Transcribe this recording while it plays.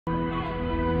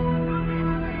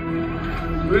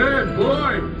Good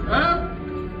boy, huh?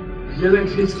 You think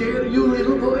she's scared of you,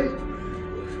 little boy?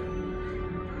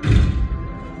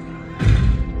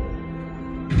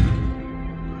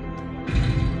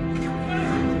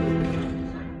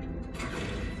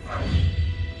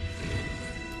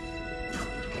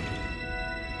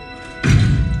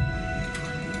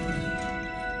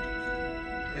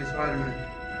 Hey, Spider-Man.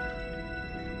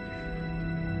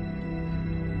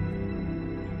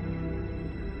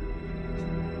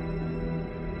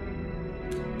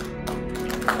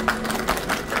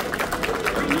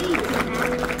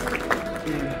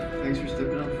 Thanks for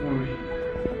stepping up for me.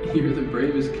 You're the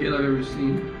bravest kid I've ever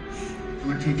seen. I'm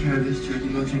gonna take care of this dude.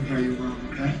 You go take care of your mom,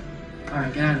 okay?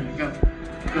 Alright, get out of here. Go.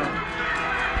 Go.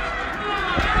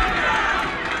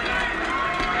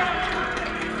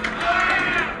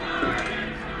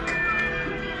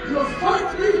 You'll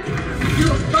fight me?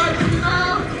 You'll fight me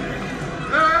now?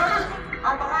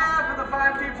 On behalf of the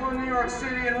fine people of New York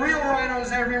City and real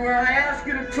rhinos everywhere, I ask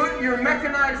you to put your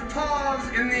mechanized paws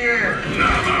in the air.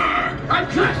 Never! I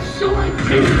just so I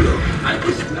kill you. I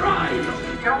destroy you.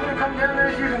 You want me to come down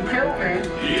there so you can kill me?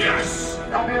 Yes!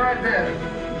 I'll be right there.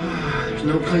 There's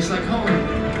no place like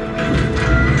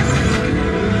home.